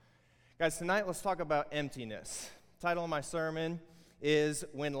Guys, tonight let's talk about emptiness. The title of my sermon is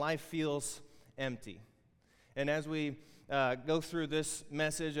When Life Feels Empty. And as we go through this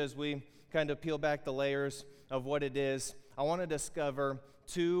message, as we kind of peel back the layers of what it is, I want to discover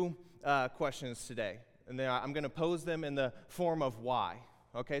two questions today. And then I'm going to pose them in the form of why.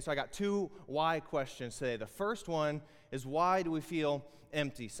 Okay, so I got two why questions today. The first one is, why do we feel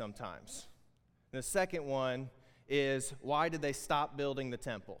empty sometimes? And the second one is, why did they stop building the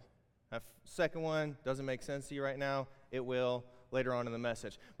temple? That second one doesn't make sense to you right now. It will later on in the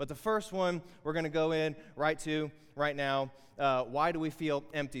message. But the first one we're going to go in right now. Why do we feel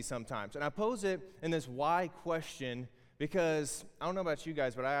empty sometimes? And I pose it in this why question because I don't know about you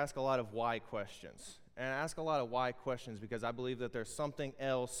guys, but I ask a lot of why questions. And I ask a lot of why questions because I believe that there's something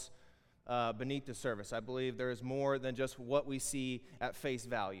else beneath the surface. I believe there is more than just what we see at face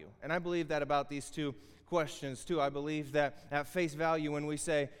value. And I believe that about these two questions too. I believe that at face value, when we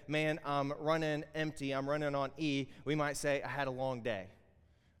say, man, I'm running empty, I'm running on E, we might say, I had a long day.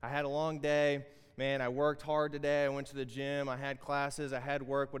 I had a long day. Man, I worked hard today. I went to the gym. I had classes. I had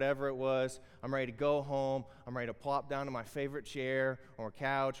work, whatever it was. I'm ready to go home. I'm ready to plop down to my favorite chair or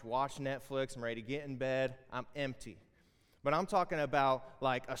couch, watch Netflix. I'm ready to get in bed. I'm empty. But I'm talking about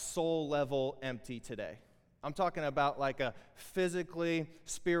like a soul level empty today. I'm talking about like a physically,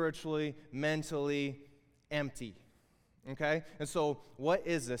 spiritually, mentally empty. Okay? And so what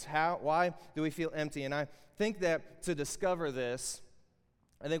is this? Why do we feel empty? And I think that to discover this,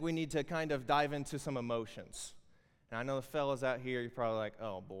 I think we need to kind of dive into some emotions. And I know the fellas out here, you're probably like,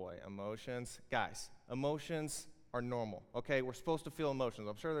 oh boy, emotions. Guys, emotions are normal, okay? We're supposed to feel emotions.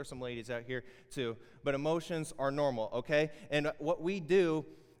 I'm sure there's some ladies out here too, but emotions are normal, okay? And what we do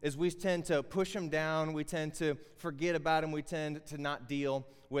is we tend to push them down, we tend to forget about them, we tend to not deal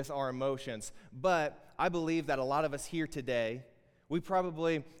with our emotions. But I believe that a lot of us here today, we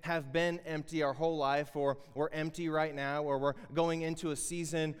probably have been empty our whole life, or we're empty right now, or we're going into a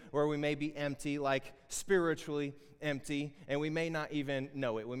season where we may be empty, like spiritually empty, and we may not even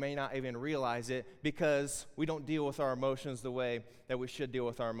know it. We may not even realize it because we don't deal with our emotions the way that we should deal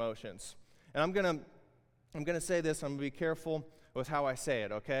with our emotions. And I'm gonna say this, I'm gonna be careful with how I say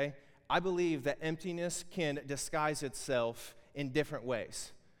it, okay? I believe that emptiness can disguise itself in different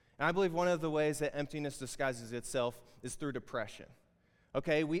ways. And I believe one of the ways that emptiness disguises itself is through depression.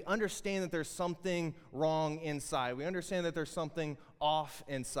 Okay, we understand that there's something wrong inside. We understand that there's something off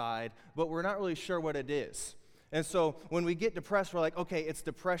inside, but we're not really sure what it is. And so when we get depressed, we're like, okay, it's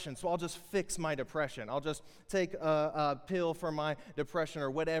depression, so I'll just fix my depression. I'll just take a pill for my depression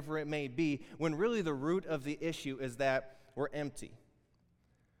or whatever it may be, when really the root of the issue is that we're empty.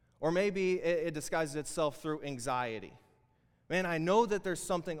 Or maybe it disguises itself through anxiety. Man, I know that there's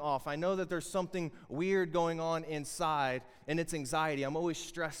something off. I know that there's something weird going on inside, and it's anxiety. I'm always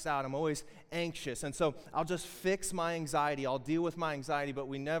stressed out. I'm always anxious. And so I'll just fix my anxiety. I'll deal with my anxiety, but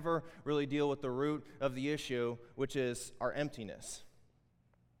we never really deal with the root of the issue, which is our emptiness.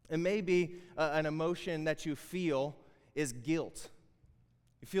 And maybe an emotion that you feel is guilt.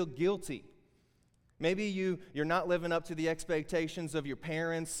 You feel guilty. Maybe you're not living up to the expectations of your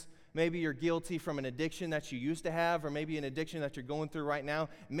parents. Maybe you're guilty from an addiction that you used to have, or maybe an addiction that you're going through right now.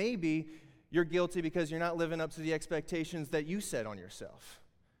 Maybe you're guilty because you're not living up to the expectations that you set on yourself.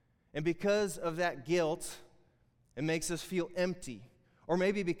 And because of that guilt, it makes us feel empty. Or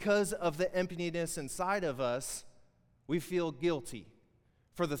maybe because of the emptiness inside of us, we feel guilty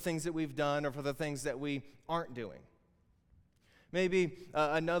for the things that we've done or for the things that we aren't doing. Maybe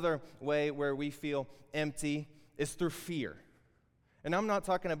another way where we feel empty is through fear. And I'm not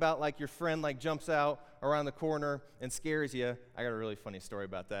talking about like your friend like jumps out around the corner and scares you. I got a really funny story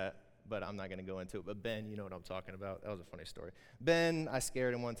about that, but I'm not going to go into it. But Ben, you know what I'm talking about. That was a funny story. Ben, I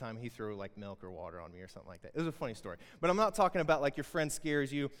scared him one time. He threw like milk or water on me or something like that. It was a funny story. But I'm not talking about like your friend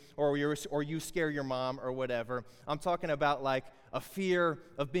scares you or you scare your mom or whatever. I'm talking about like a fear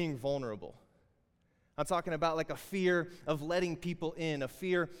of being vulnerable. I'm talking about like a fear of letting people in, a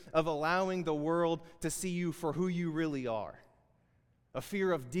fear of allowing the world to see you for who you really are. A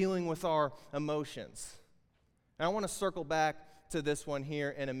fear of dealing with our emotions. And I want to circle back to this one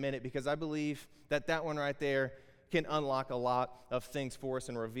here in a minute because I believe that that one right there can unlock a lot of things for us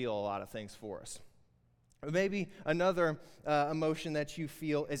and reveal a lot of things for us. Maybe another emotion that you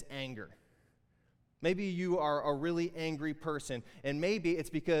feel is anger. Maybe you are a really angry person, and maybe it's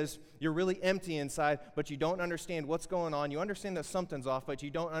because you're really empty inside, but you don't understand what's going on. You understand that something's off, but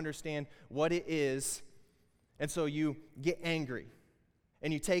you don't understand what it is, and so you get angry.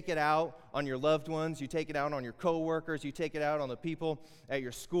 And you take it out on your loved ones, you take it out on your coworkers, you take it out on the people at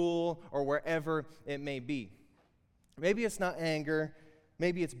your school or wherever it may be. Maybe it's not anger,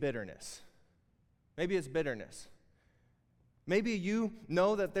 maybe it's bitterness. Maybe it's bitterness. Maybe you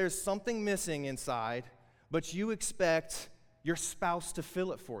know that there's something missing inside, but you expect your spouse to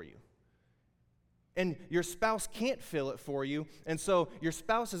fill it for you. And your spouse can't fill it for you, and so your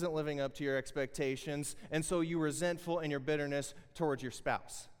spouse isn't living up to your expectations, and so you're resentful in your bitterness towards your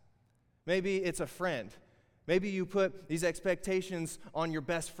spouse. Maybe it's a friend. Maybe you put these expectations on your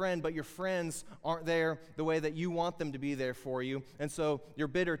best friend, but your friends aren't there the way that you want them to be there for you, and so you're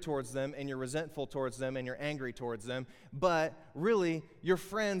bitter towards them, and you're resentful towards them, and you're angry towards them. But really, your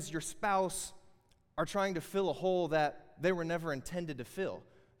friends, your spouse, are trying to fill a hole that they were never intended to fill,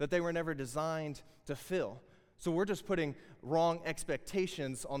 that they were never designed to fill. So we're just putting wrong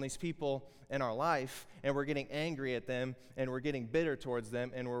expectations on these people in our life, and we're getting angry at them, and we're getting bitter towards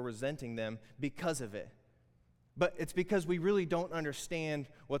them, and we're resenting them because of it. But it's because we really don't understand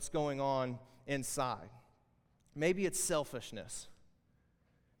what's going on inside. Maybe it's selfishness.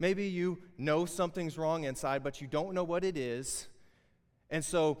 Maybe you know something's wrong inside, but you don't know what it is, and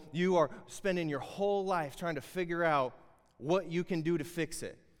so you are spending your whole life trying to figure out what you can do to fix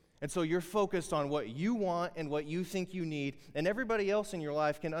it. And so you're focused on what you want and what you think you need, and everybody else in your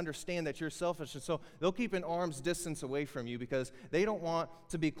life can understand that you're selfish, and so they'll keep an arm's distance away from you because they don't want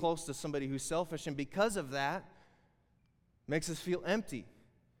to be close to somebody who's selfish, and because of that, makes us feel empty.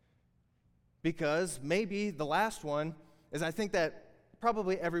 Because maybe the last one is, I think that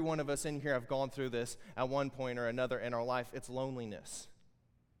probably every one of us in here have gone through this at one point or another in our life. It's loneliness.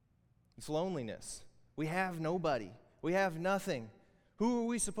 It's loneliness. We have nobody. We have nothing. Who are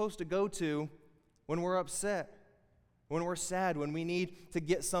we supposed to go to when we're upset, when we're sad, when we need to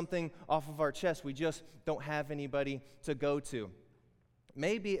get something off of our chest? We just don't have anybody to go to.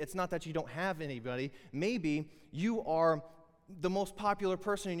 Maybe it's not that you don't have anybody. Maybe you are the most popular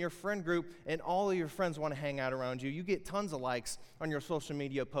person in your friend group, and all of your friends want to hang out around you. You get tons of likes on your social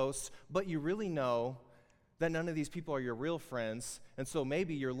media posts, but you really know that none of these people are your real friends, and so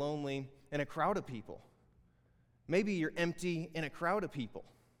maybe you're lonely in a crowd of people. Maybe you're empty in a crowd of people.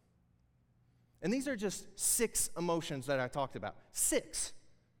 And these are just 6 emotions that I talked about. 6.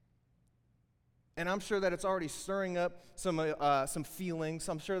 And I'm sure that it's already stirring up some feelings.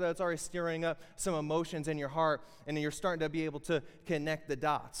 I'm sure that it's already stirring up some emotions in your heart, and you're starting to be able to connect the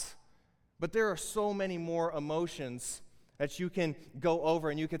dots. But there are so many more emotions that you can go over,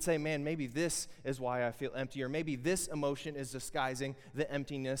 and you could say, man, maybe this is why I feel empty, or maybe this emotion is disguising the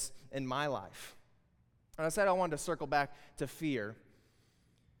emptiness in my life. And I said I wanted to circle back to fear.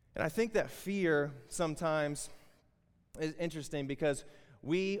 And I think that fear sometimes is interesting because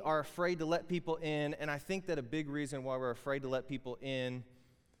we are afraid to let people in, and I think that a big reason why we're afraid to let people in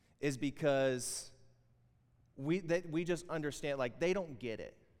is because we just understand, like, they don't get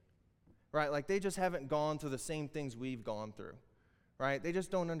it, right? Like, they just haven't gone through the same things we've gone through, right? They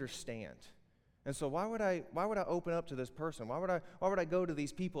just don't understand. And so why would I open up to this person? Why would I go to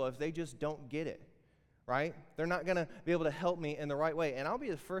these people if they just don't get it? Right? They're not going to be able to help me in the right way. And I'll be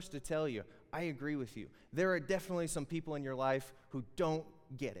the first to tell you, I agree with you. There are definitely some people in your life who don't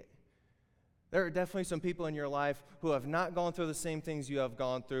get it. There are definitely some people in your life who have not gone through the same things you have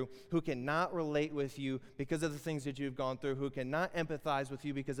gone through, who cannot relate with you because of the things that you've gone through, who cannot empathize with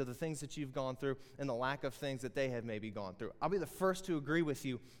you because of the things that you've gone through and the lack of things that they have maybe gone through. I'll be the first to agree with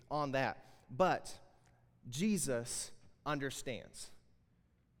you on that. But Jesus understands.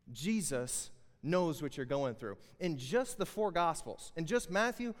 Jesus knows what you're going through. In just the 4 Gospels, in just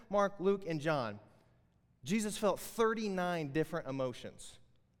Matthew, Mark, Luke, and John, Jesus felt 39 different emotions.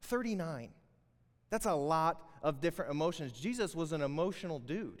 39. That's a lot of different emotions. Jesus was an emotional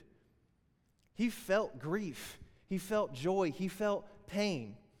dude. He felt grief. He felt joy. He felt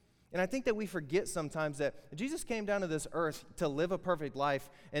pain. And I think that we forget sometimes that Jesus came down to this earth to live a perfect life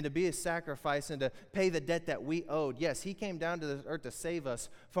and to be a sacrifice and to pay the debt that we owed. Yes, he came down to this earth to save us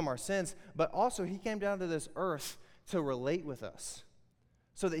from our sins, but also he came down to this earth to relate with us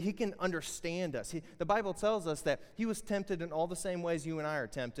so that he can understand us. The Bible tells us that he was tempted in all the same ways you and I are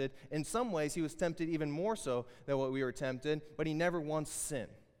tempted. In some ways, he was tempted even more so than what we were tempted, but he never once sinned.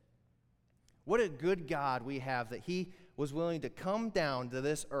 What a good God we have that he was willing to come down to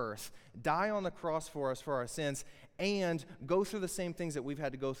this earth, die on the cross for us for our sins, and go through the same things that we've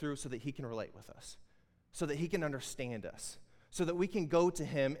had to go through so that he can relate with us, so that he can understand us, so that we can go to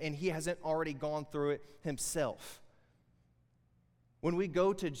him and he hasn't already gone through it himself. When we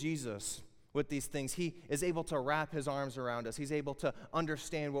go to Jesus with these things, he is able to wrap his arms around us. He's able to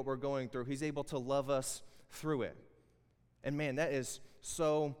understand what we're going through. He's able to love us through it. And man, that is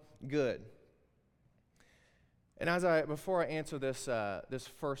so good. And before I answer this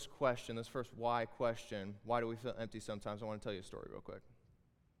first question, this first why question, why do we feel empty sometimes, I want to tell you a story real quick.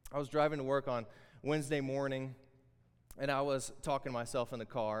 I was driving to work on Wednesday morning, and I was talking to myself in the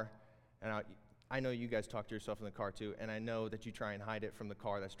car, and I know you guys talk to yourself in the car too, and I know that you try and hide it from the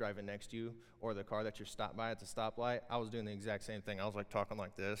car that's driving next to you or the car that you're stopped by at the stoplight. I was doing the exact same thing. I was like talking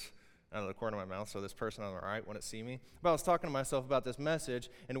like this out of the corner of my mouth so this person on the right wouldn't see me. But I was talking to myself about this message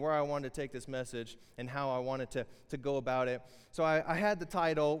and where I wanted to take this message and how I wanted to go about it. So I had the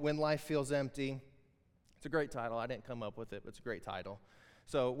title, When Life Feels Empty. It's a great title. I didn't come up with it, but it's a great title.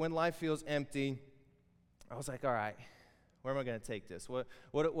 So When Life Feels Empty, I was like, all right, where am I going to take this?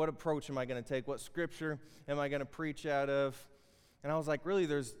 What approach am I going to take? What scripture am I going to preach out of? And I was like, really,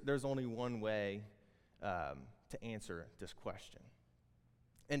 there's only one way to answer this question,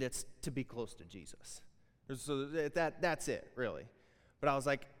 and it's to be close to Jesus. So that's it, really. But I was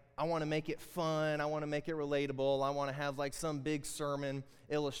like, I want to make it fun. I want to make it relatable. I want to have like some big sermon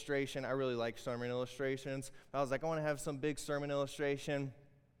illustration. I really like sermon illustrations. I was like, I want to have some big sermon illustration.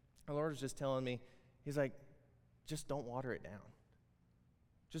 The Lord was just telling me, He's like, just don't water it down.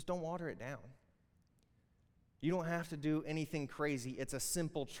 Just don't water it down. You don't have to do anything crazy. It's a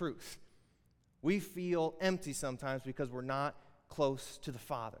simple truth. We feel empty sometimes because we're not close to the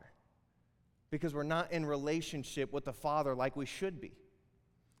Father, because we're not in relationship with the Father like we should be.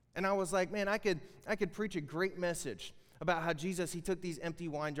 And I was like, man, I could preach a great message about how Jesus, He took these empty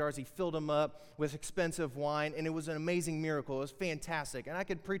wine jars, He filled them up with expensive wine, and it was an amazing miracle. It was fantastic. And I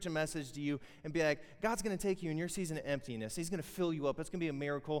could preach a message to you and be like, God's going to take you in your season of emptiness. He's going to fill you up. It's going to be a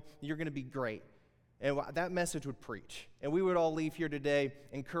miracle. You're going to be great. And that message would preach. And we would all leave here today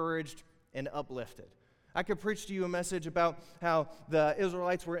encouraged and uplifted. I could preach to you a message about how the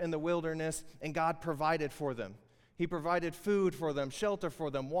Israelites were in the wilderness and God provided for them. He provided food for them, shelter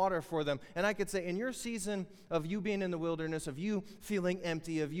for them, water for them. And I could say, in your season of you being in the wilderness, of you feeling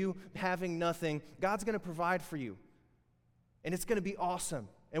empty, of you having nothing, God's going to provide for you. And it's going to be awesome.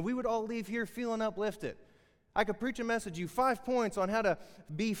 And we would all leave here feeling uplifted. I could preach a message to you, 5 points on how to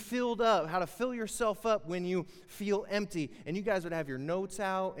be filled up, how to fill yourself up when you feel empty. And you guys would have your notes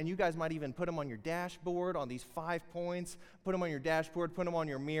out, and you guys might even put them on your dashboard on these 5 points. Put them on your dashboard, put them on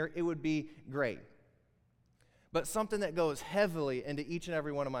your mirror. It would be great. But something that goes heavily into each and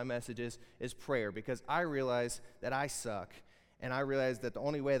every one of my messages is prayer, because I realize that I suck, and I realize that the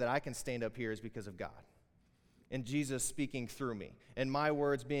only way that I can stand up here is because of God and Jesus speaking through me, and my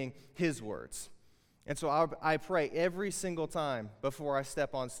words being His words. And so I pray every single time before I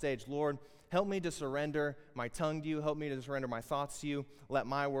step on stage, Lord, help me to surrender my tongue to you. Help me to surrender my thoughts to you. Let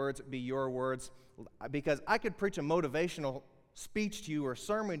my words be your words, because I could preach a motivational speech to you or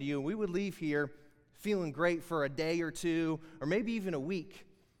sermon to you, and we would leave here feeling great for a day or two, or maybe even a week,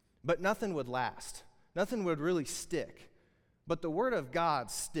 but nothing would last. Nothing would really stick. But the Word of God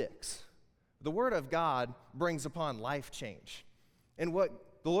sticks. The Word of God brings upon life change. And what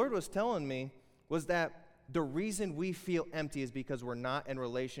the Lord was telling me was that the reason we feel empty is because we're not in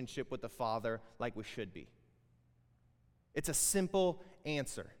relationship with the Father like we should be. It's a simple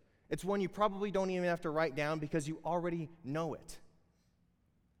answer. It's one you probably don't even have to write down because you already know it.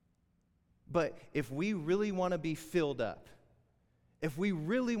 But if we really want to be filled up, we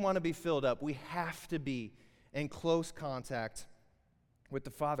have to be in close contact with the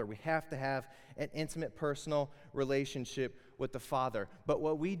Father. We have to have an intimate, personal relationship with the Father. But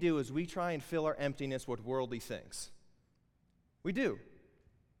what we do is we try and fill our emptiness with worldly things. We do.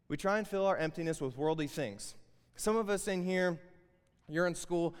 We try and fill our emptiness with worldly things. Some of us in here, you're in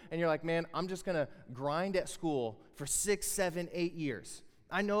school, and you're like, man, I'm just going to grind at school for 6, 7, 8 years.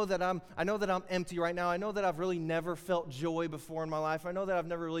 I know that I'm empty right now. I know that I've really never felt joy before in my life. I know that I've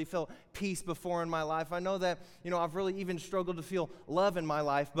never really felt peace before in my life. I know that, I've really even struggled to feel love in my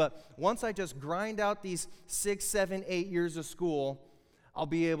life. But once I just grind out these 6, 7, 8 years of school, I'll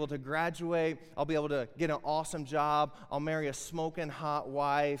be able to graduate. I'll be able to get an awesome job. I'll marry a smoking hot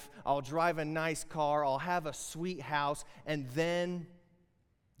wife. I'll drive a nice car. I'll have a sweet house. And then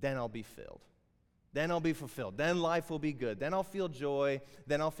I'll be filled. Then I'll be fulfilled. Then life will be good. Then I'll feel joy.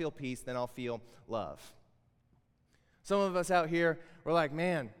 Then I'll feel peace. Then I'll feel love. Some of us out here, we're like,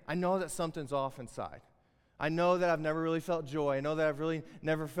 man, I know that something's off inside. I know that I've never really felt joy. I know that I've really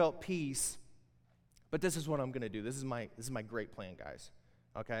never felt peace. But this is what I'm going to do. This is my great plan, guys.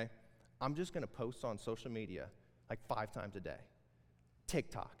 Okay? I'm just going to post on social media like 5 times a day.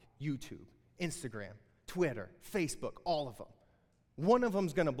 TikTok, YouTube, Instagram, Twitter, Facebook, all of them. One of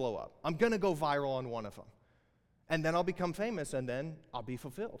them's going to blow up. I'm going to go viral on one of them. And then I'll become famous, and then I'll be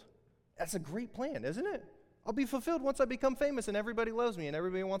fulfilled. That's a great plan, isn't it? I'll be fulfilled once I become famous, and everybody loves me, and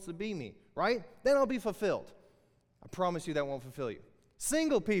everybody wants to be me, right? Then I'll be fulfilled. I promise you that won't fulfill you.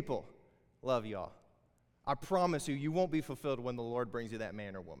 Single people, love y'all. I promise you, you won't be fulfilled when the Lord brings you that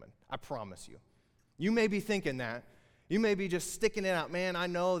man or woman. I promise you. You may be thinking that. You may be just sticking it out. Man, I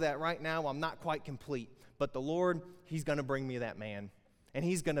know that right now I'm not quite complete. But the Lord, He's going to bring me that man. And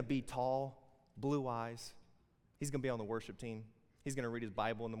he's going to be tall, blue eyes. He's going to be on the worship team. He's going to read his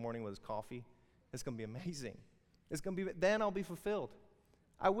Bible in the morning with his coffee. It's going to be amazing. Then I'll be fulfilled.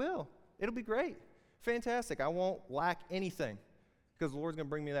 I will. It'll be great. Fantastic. I won't lack anything because the Lord's going to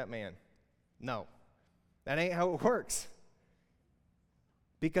bring me that man. No. That ain't how it works.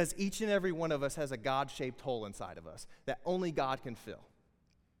 Because each and every one of us has a God-shaped hole inside of us that only God can fill.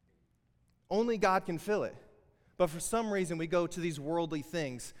 Only God can fill it. But for some reason, we go to these worldly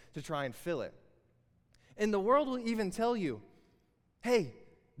things to try and fill it. And the world will even tell you, hey,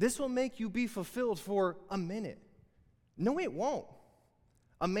 this will make you be fulfilled for a minute. No, it won't.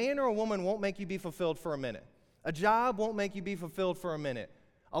 A man or a woman won't make you be fulfilled for a minute. A job won't make you be fulfilled for a minute.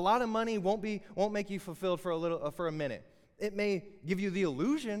 A lot of money won't make you fulfilled for a minute. It may give you the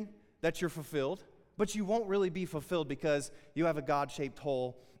illusion that you're fulfilled, but you won't really be fulfilled because you have a God-shaped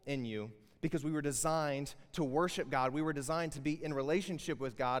hole in you. Because we were designed to worship God. We were designed to be in relationship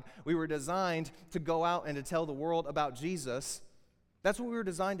with God. We were designed to go out and to tell the world about Jesus. That's what we were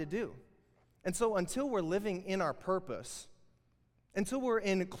designed to do. And so until we're living in our purpose, until we're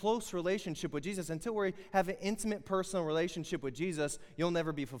in close relationship with Jesus, until we have an intimate personal relationship with Jesus, you'll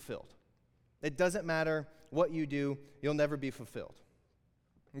never be fulfilled. It doesn't matter what you do, you'll never be fulfilled.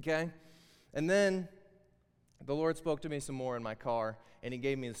 Okay? And then the Lord spoke to me some more in my car, and He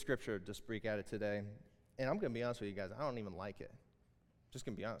gave me the scripture to speak at it today. And I'm going to be honest with you guys, I don't even like it. Just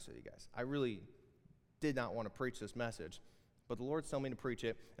going to be honest with you guys. I really did not want to preach this message, but the Lord's telling me to preach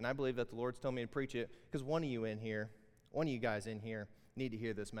it, and I believe that the Lord's telling me to preach it because one of you guys in here need to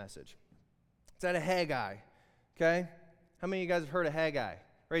hear this message. It's out of Haggai, okay? How many of you guys have heard of Haggai?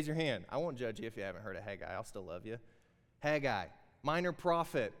 Raise your hand. I won't judge you if you haven't heard of Haggai. I'll still love you. Haggai, minor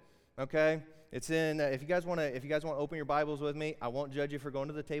prophet, okay? It's in, if you guys want to open your Bibles with me, I won't judge you for going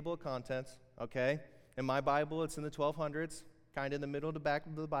to the table of contents, okay? In my Bible, it's in the 1200s, kind of in the middle to back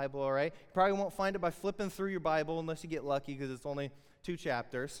of the Bible, all right? You probably won't find it by flipping through your Bible unless you get lucky because it's only 2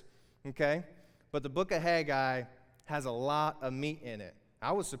 chapters, okay? But the book of Haggai has a lot of meat in it.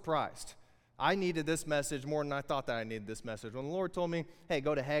 I was surprised. I needed this message more than I thought that I needed this message. When the Lord told me, hey,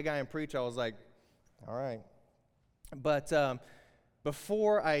 go to Haggai and preach, I was like, all right. But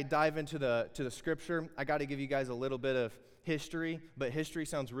before I dive into the scripture, I got to give you guys a little bit of history, but history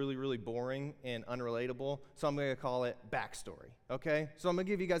sounds really, really boring and unrelatable, so I'm going to call it backstory, okay? So I'm going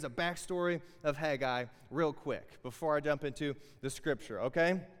to give you guys a backstory of Haggai real quick before I jump into the scripture,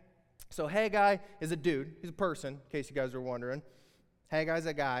 okay? So Haggai is a dude. He's a person, in case you guys are wondering. Haggai's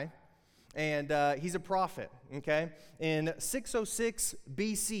a guy, and he's a prophet, okay? In 606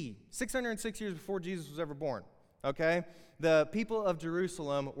 BC, 606 years before Jesus was ever born, okay? The people of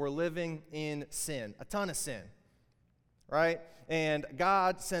Jerusalem were living in sin, a ton of sin, right? And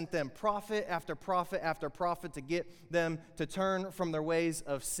God sent them prophet after prophet after prophet to get them to turn from their ways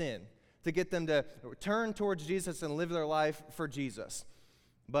of sin, to get them to turn towards Jesus and live their life for Jesus.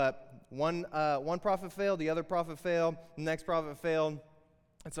 But one prophet failed, the other prophet failed, the next prophet failed.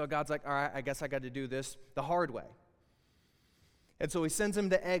 And so God's like, all right, I guess I got to do this the hard way. And so He sends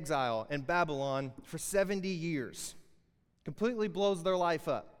them to exile in Babylon for 70 years. Completely blows their life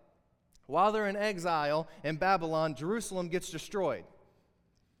up. While they're in exile in Babylon, Jerusalem gets destroyed.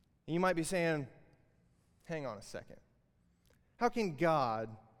 And you might be saying, hang on a second. How can God,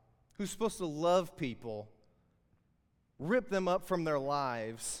 who's supposed to love people, rip them up from their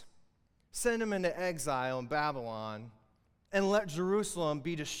lives, send them into exile in Babylon, and let Jerusalem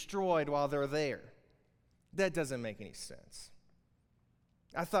be destroyed while they're there? That doesn't make any sense.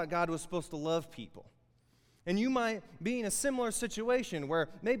 I thought God was supposed to love people. And you might be in a similar situation where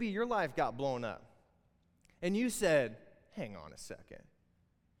maybe your life got blown up. And you said, hang on a second.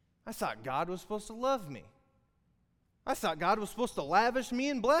 I thought God was supposed to love me. I thought God was supposed to lavish me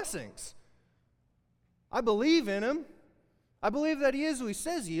in blessings. I believe in Him. I believe that He is who He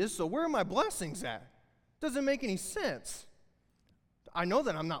says He is, so where are my blessings at? Doesn't make any sense. I know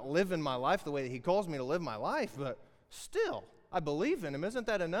that I'm not living my life the way that He calls me to live my life, but still, I believe in Him. Isn't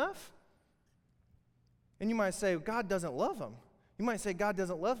that enough? And you might say, God doesn't love him. You might say, God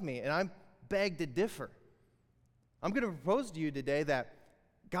doesn't love me, and I beg to differ. I'm going to propose to you today that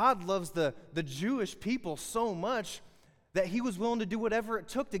God loves the Jewish people so much that He was willing to do whatever it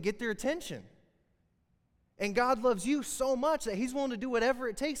took to get their attention. And God loves you so much that He's willing to do whatever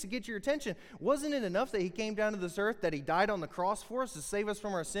it takes to get your attention. Wasn't it enough that He came down to this earth, that He died on the cross for us to save us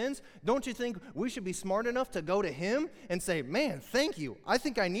from our sins? Don't you think we should be smart enough to go to Him and say, man, thank you. I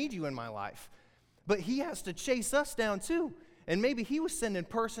think I need you in my life. but he has to chase us down too. And maybe he was sending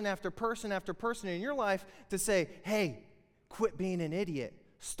person after person after person in your life to say, hey, quit being an idiot.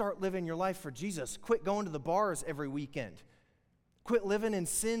 Start living your life for Jesus. Quit going to the bars every weekend. Quit living in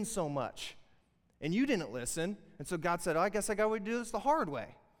sin so much. And you didn't listen. And so God said, I guess I got to do this the hard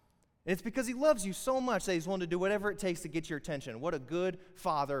way. And it's because he loves you so much that he's willing to do whatever it takes to get your attention. What a good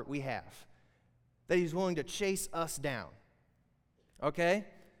father we have. That he's willing to chase us down. Okay?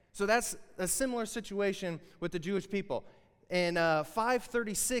 So that's a similar situation with the Jewish people. In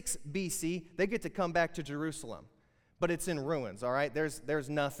 536 BC, they get to come back to Jerusalem. But it's in ruins, all right? There's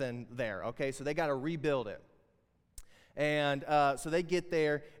nothing there, okay? So they got to rebuild it. And so they get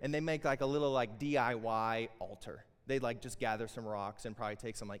there, and they make like a little like DIY altar. They like just gather some rocks and probably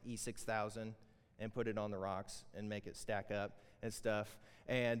take some like E6000 and put it on the rocks and make it stack up and stuff.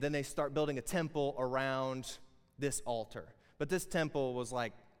 And then they start building a temple around this altar. But this temple was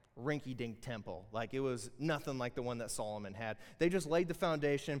like rinky-dink temple. Like it was nothing like the one that Solomon had. They just laid the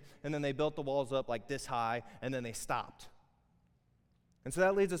foundation, and then they built the walls up like this high, and then they stopped. And so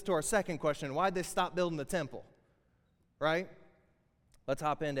that leads us to our second question. Why'd they stop building the temple? Right? Let's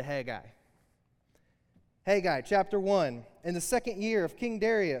hop into Haggai. Haggai, chapter 1. In the second year of King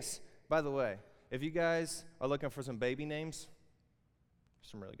Darius. By the way, if you guys are looking for some baby names,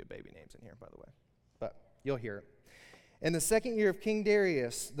 there's some really good baby names in here, by the way. But you'll hear it. In the second year of King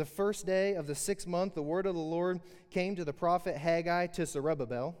Darius, the first day of the 6th month, the word of the Lord came to the prophet Haggai to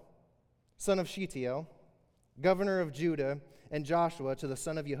Zerubbabel, son of Shealtiel, governor of Judah, and Joshua to the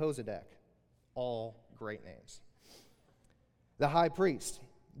son of Jehozadak. All great names. The high priest.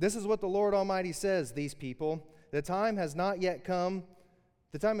 This is what the Lord Almighty says, these people. The time has not yet come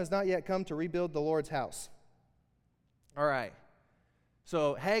to rebuild the Lord's house. All right.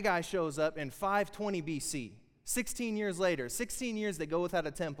 So Haggai shows up in 520 BC. 16 years later, 16 years they go without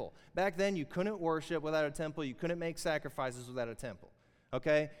a temple. Back then, you couldn't worship without a temple. You couldn't make sacrifices without a temple.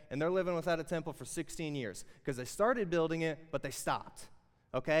 Okay? And they're living without a temple for 16 years because they started building it, but they stopped.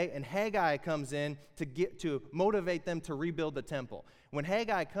 Okay? And Haggai comes in to motivate them to rebuild the temple. When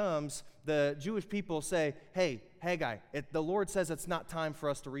Haggai comes, the Jewish people say, hey, Haggai, the Lord says it's not time for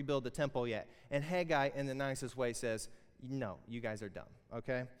us to rebuild the temple yet. And Haggai, in the nicest way, says, no, you guys are dumb.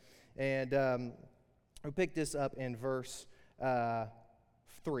 Okay? And we'll pick this up in verse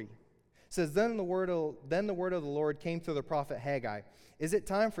 3. It says, Then the word of the Lord came through the prophet Haggai. Is it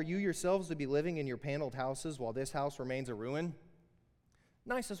time for you yourselves to be living in your paneled houses while this house remains a ruin?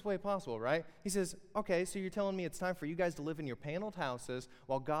 Nicest way possible, right? He says, okay, so you're telling me it's time for you guys to live in your paneled houses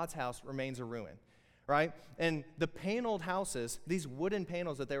while God's house remains a ruin, right? And the paneled houses, these wooden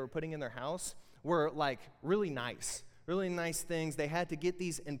panels that they were putting in their house were like really nice things. They had to get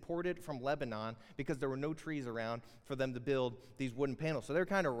these imported from Lebanon because there were no trees around for them to build these wooden panels. So they're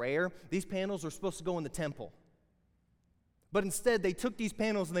kind of rare. These panels were supposed to go in the temple. But instead, they took these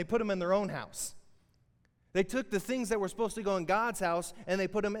panels and they put them in their own house. They took the things that were supposed to go in God's house and they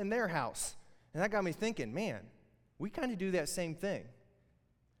put them in their house. And that got me thinking, man, we kind of do that same thing.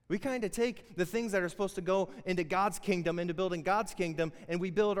 We kind of take the things that are supposed to go into God's kingdom, into building God's kingdom, and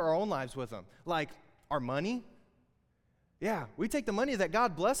we build our own lives with them. Like our money. Yeah, we take the money that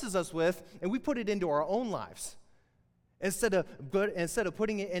God blesses us with and we put it into our own lives instead of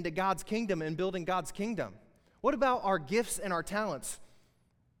putting it into God's kingdom and building God's kingdom. What about our gifts and our talents?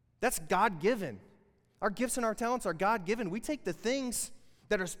 That's God-given. Our gifts and our talents are God-given. We take the things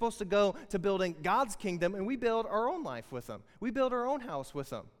that are supposed to go to building God's kingdom and we build our own life with them. We build our own house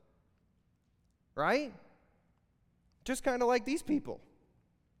with them. Right? Just kind of like these people.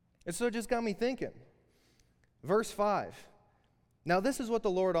 And so it just got me thinking. Verse 5. Now this is what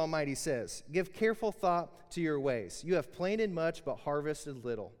the Lord Almighty says. Give careful thought to your ways. You have planted much but harvested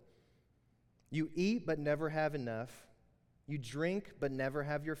little. You eat but never have enough. You drink but never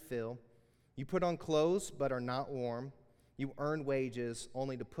have your fill. You put on clothes but are not warm. You earn wages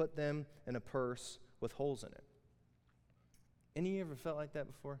only to put them in a purse with holes in it. Any of you ever felt like that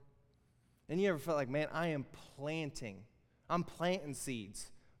before? Any of you ever felt like, man, I'm planting seeds,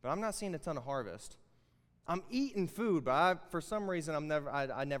 but I'm not seeing a ton of harvest. I'm eating food, but for some reason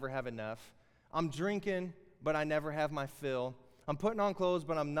I never have enough. I'm drinking, but I never have my fill. I'm putting on clothes,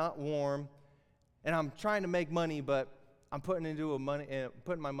 but I'm not warm. And I'm trying to make money, but I'm putting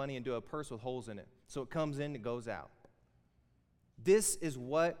my money into a purse with holes in it. So it comes in, it goes out. This is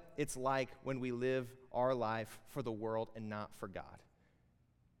what it's like when we live our life for the world and not for God.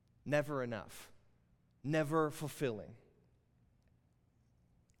 Never enough. Never fulfilling.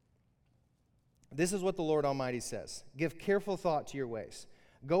 This is what the Lord Almighty says. Give careful thought to your ways.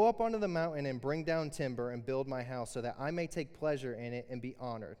 Go up onto the mountain and bring down timber and build my house so that I may take pleasure in it and be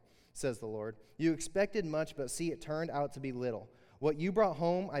honored. says the Lord. You expected much, but see, it turned out to be little. What you brought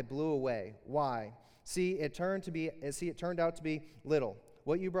home, I blew away. Why? See, it turned out to be little.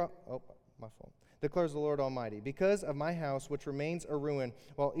 What you brought, my fault, declares the Lord Almighty. Because of my house, which remains a ruin,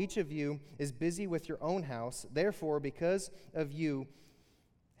 while each of you is busy with your own house, therefore, because of you,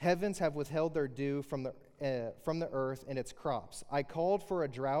 heavens have withheld their dew from the earth and its crops. I called for a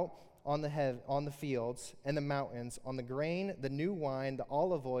drought on the fields and the mountains, on the grain, the new wine, the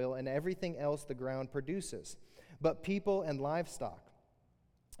olive oil, and everything else the ground produces, but people and livestock,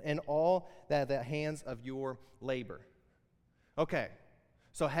 and all that the hands of your labor. Okay,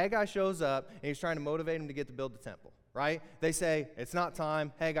 so Haggai shows up, and he's trying to motivate him to get to build the temple, right? They say, it's not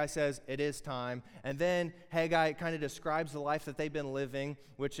time. Haggai says, it is time. And then Haggai kind of describes the life that they've been living,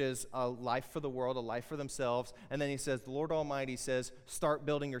 which is a life for the world, a life for themselves. And then he says, the Lord Almighty says, start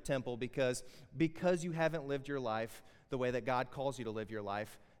building your temple because you haven't lived your life the way that God calls you to live your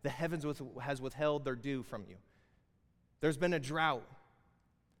life. The heavens has withheld their dew from you. There's been a drought.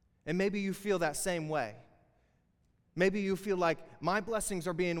 And maybe you feel that same way. Maybe you feel like my blessings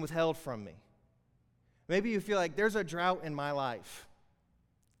are being withheld from me. Maybe you feel like there's a drought in my life.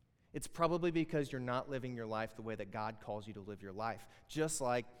 It's probably because you're not living your life the way that God calls you to live your life, just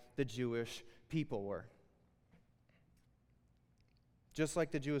like the Jewish people were. Just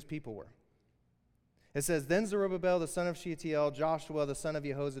like the Jewish people were. It says, Then Zerubbabel, the son of Shealtiel, Joshua, the son of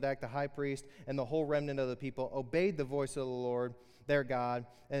Jehozadak, the high priest, and the whole remnant of the people obeyed the voice of the Lord, their God,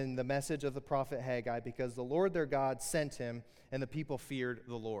 and the message of the prophet Haggai, because the Lord their God sent him, and the people feared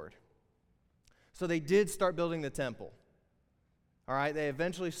the Lord. So they did start building the temple. All right, they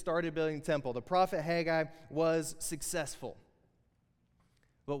eventually started building the temple. The prophet Haggai was successful.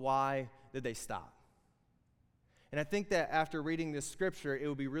 But why did they stop? And I think that after reading this scripture, it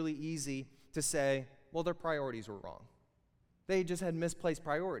would be really easy to say, well, their priorities were wrong. They just had misplaced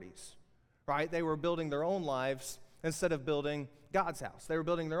priorities, right? They were building their own lives instead of building God's house. They were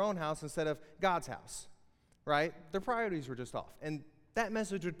building their own house instead of God's house, right? Their priorities were just off. And that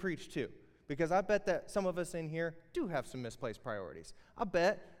message would preach too, because I bet that some of us in here do have some misplaced priorities. I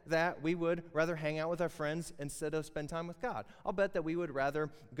bet that we would rather hang out with our friends instead of spend time with God. I'll bet that we would rather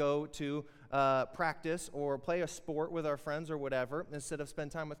go to practice or play a sport with our friends or whatever instead of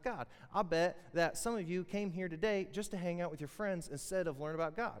spend time with God. I'll bet that some of you came here today just to hang out with your friends instead of learn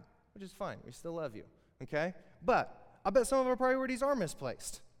about God, which is fine. We still love you, okay? But I bet some of our priorities are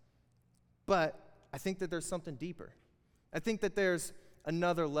misplaced. But I think that there's something deeper. I think that there's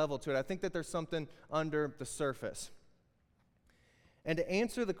another level to it. I think that there's something under the surface. And to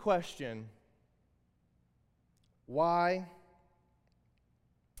answer the question, why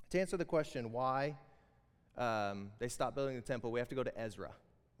they stopped building the temple, we have to go to Ezra,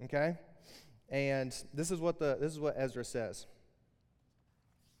 okay? And this is what Ezra says.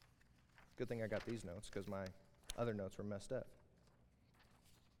 Good thing I got these notes because my other notes were messed up.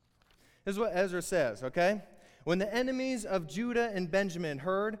 This is what Ezra says, okay? When the enemies of Judah and Benjamin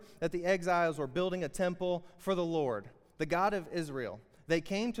heard that the exiles were building a temple for the Lord, the God of Israel, they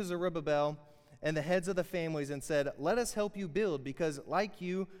came to Zerubbabel and the heads of the families and said, "Let us help you build, because like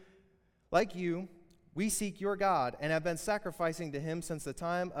you, we seek your God and have been sacrificing to him since the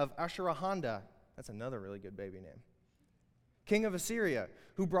time of Ashurahanda." That's another really good baby name. "King of Assyria,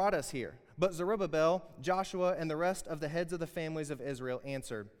 who brought us here." But Zerubbabel, Joshua, and the rest of the heads of the families of Israel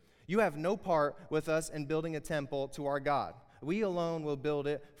answered, "You have no part with us in building a temple to our God. We alone will build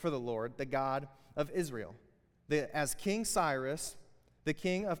it for the Lord, the God of Israel, as King Cyrus, the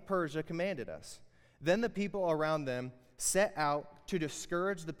king of Persia, commanded us." Then the people around them set out to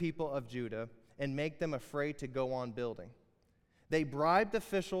discourage the people of Judah and make them afraid to go on building. They bribed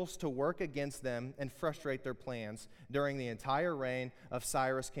officials to work against them and frustrate their plans during the entire reign of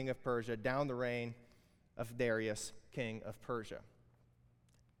Cyrus, king of Persia, down the reign of Darius, king of Persia.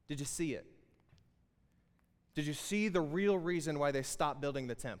 Did you see it? Did you see the real reason why they stopped building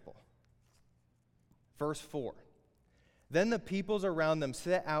the temple? Verse 4. Then the peoples around them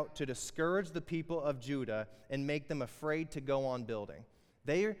set out to discourage the people of Judah and make them afraid to go on building.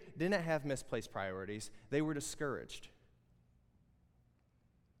 They didn't have misplaced priorities. They were discouraged.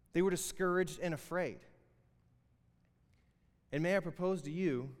 They were discouraged and afraid. And may I propose to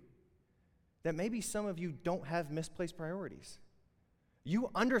you that maybe some of you don't have misplaced priorities.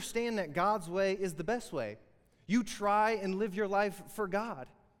 You understand that God's way is the best way. You try and live your life for God.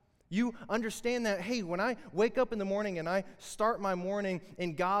 You understand that, hey, when I wake up in the morning and I start my morning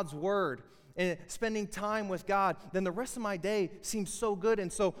in God's Word and spending time with God, then the rest of my day seems so good.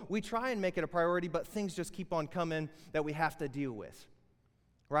 And so we try and make it a priority, but things just keep on coming that we have to deal with,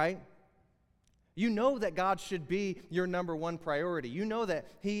 right? You know that God should be your number one priority. You know that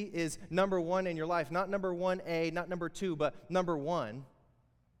He is number one in your life, not number 1A, not number 2, but number 1.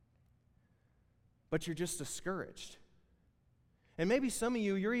 But you're just discouraged. And maybe some of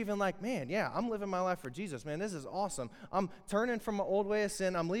you, you're even like, man, yeah, I'm living my life for Jesus. Man, this is awesome. I'm turning from my old way of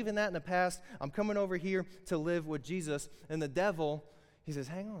sin. I'm leaving that in the past. I'm coming over here to live with Jesus. And the devil, he says,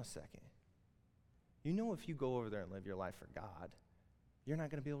 hang on a second. You know, if you go over there and live your life for God, you're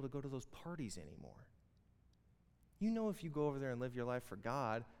not going to be able to go to those parties anymore. You know, if you go over there and live your life for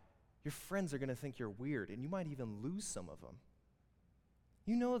God, your friends are going to think you're weird, and you might even lose some of them.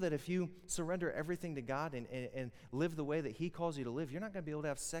 You know that if you surrender everything to God and live the way that He calls you to live, you're not going to be able to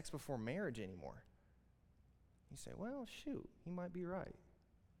have sex before marriage anymore. You say, well, shoot, he might be right.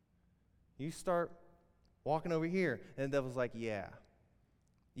 You start walking over here, and the devil's like, yeah,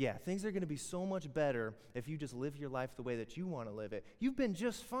 things are going to be so much better if you just live your life the way that you want to live it. You've been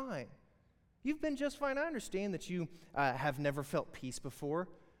just fine. You've been just fine. I understand that you have never felt peace before.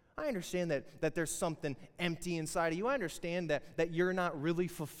 I understand that there's something empty inside of you. I understand that you're not really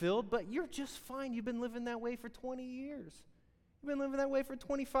fulfilled, but you're just fine. You've been living that way for 20 years. You've been living that way for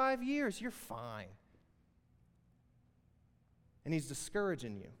 25 years. You're fine. And he's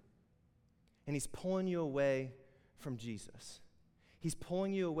discouraging you. And he's pulling you away from Jesus. He's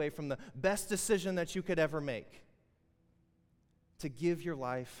pulling you away from the best decision that you could ever make, to give your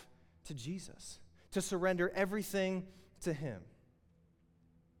life to Jesus, to surrender everything to Him.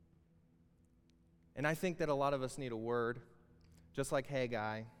 And I think that a lot of us need a word, just like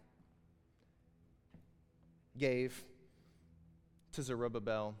Haggai gave to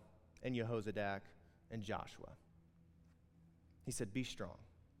Zerubbabel and Jehozadak and Joshua. He said, be strong.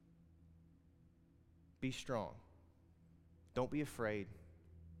 Be strong. Don't be afraid,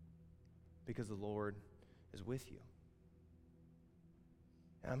 because the Lord is with you.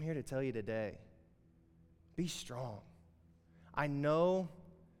 And I'm here to tell you today, be strong. I know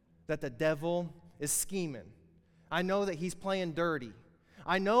that the devil is scheming. I know that he's playing dirty.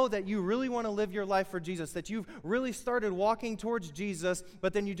 I know that you really want to live your life for Jesus, that you've really started walking towards Jesus,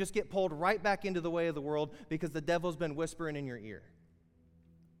 but then you just get pulled right back into the way of the world because the devil's been whispering in your ear.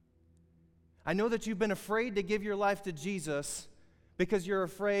 I know that you've been afraid to give your life to Jesus because you're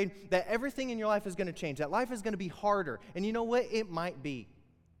afraid that everything in your life is going to change, that life is going to be harder. And you know what? It might be.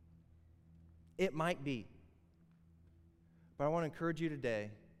 It might be. But I want to encourage you today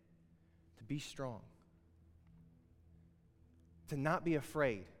to be strong, to not be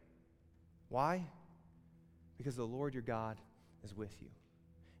afraid. Why? Because the Lord your God is with you,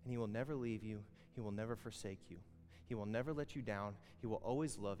 and He will never leave you. He will never forsake you. He will never let you down. He will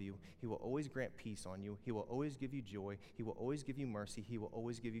always love you. He will always grant peace on you. He will always give you joy. He will always give you mercy. He will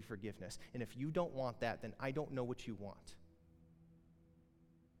always give you forgiveness. And if you don't want that, then I don't know what you want.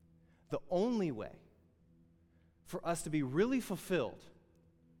 The only way for us to be really fulfilled,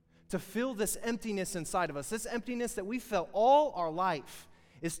 to fill this emptiness inside of us, this emptiness that we felt all our life,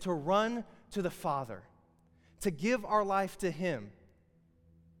 is to run to the Father, to give our life to Him.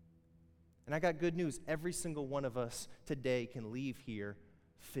 And I got good news. Every single one of us today can leave here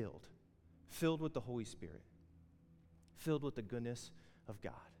filled with the Holy Spirit, filled with the goodness of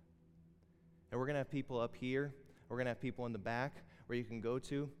God. And we're going to have people up here. We're going to have people in the back where you can go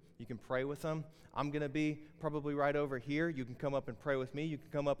to. You can pray with them. I'm going to be probably right over here. You can come up and pray with me. You can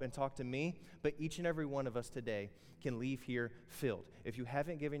come up and talk to me. But each and every one of us today can leave here filled. If you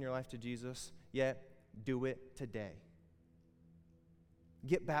haven't given your life to Jesus yet, do it today.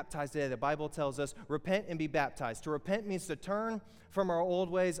 Get baptized today. The Bible tells us, repent and be baptized. To repent means to turn from our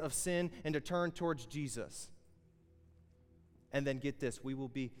old ways of sin and to turn towards Jesus. And then get this, we will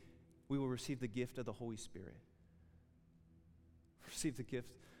receive the gift of the Holy Spirit. Receive the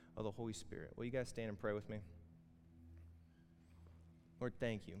gift of the Holy Spirit. Will you guys stand and pray with me? Lord,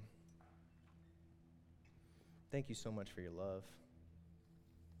 thank you. Thank you so much for your love,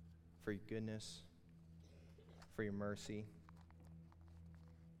 for your goodness, for your mercy,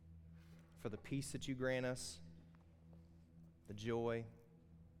 for the peace that you grant us, the joy,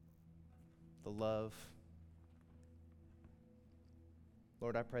 the love.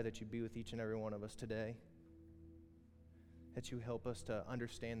 Lord, I pray that you be with each and every one of us today, that you help us to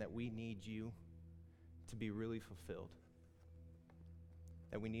understand that we need you to be really fulfilled,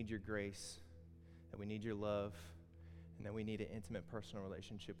 that we need your grace, that we need your love, and that we need an intimate personal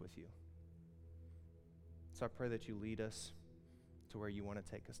relationship with you. So I pray that you lead us to where you want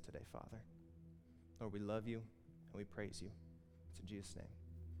to take us today, Father. Lord, we love you and we praise you. It's in Jesus' name.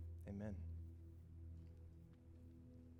 Amen.